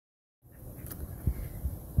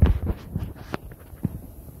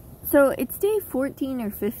So it's day 14 or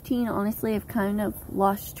 15. Honestly, I've kind of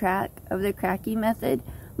lost track of the Kratkey method.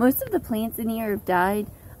 Most of the plants in here have died.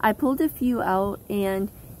 I pulled a few out and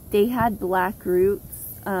they had black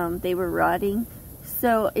roots. They were rotting.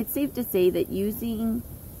 So it's safe to say that using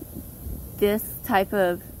this type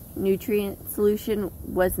of nutrient solution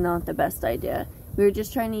was not the best idea. We were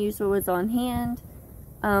just trying to use what was on hand,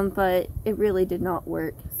 but it really did not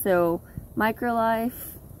work. So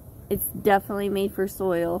Microlife, it's definitely made for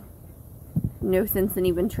soil. No sense in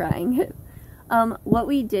even trying it. What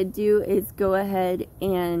we did do is go ahead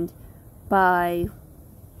and buy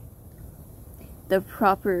the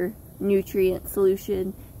proper nutrient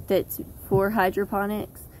solution that's for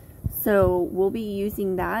hydroponics. So we'll be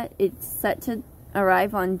using that. It's set to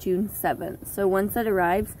arrive on June 7th. So once it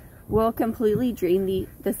arrives, we'll completely drain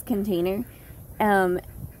this container,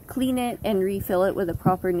 clean it and refill it with the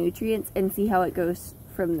proper nutrients and see how it goes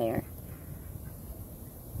from there.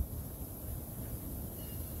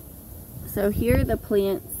 So here are the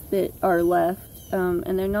plants that are left,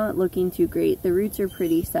 and they're not looking too great. The roots are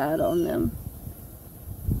pretty sad on them.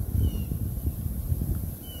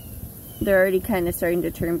 They're already kind of starting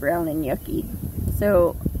to turn brown and yucky.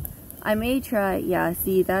 So I may try, yeah,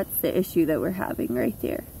 see, that's the issue that we're having right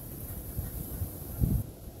there.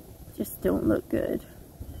 Just don't look good.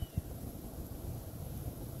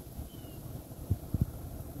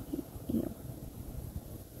 Yeah.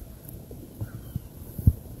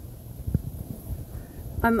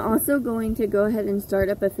 I'm also going to go ahead and start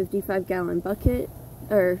up a 55-gallon bucket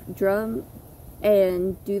or drum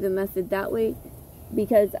and do the method that way,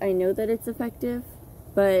 because I know that it's effective,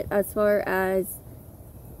 but as far as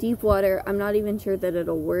deep water, I'm not even sure that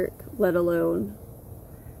it'll work, let alone,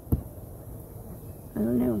 I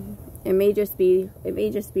don't know. It may just be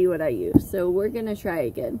what I use. So we're gonna try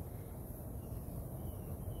again.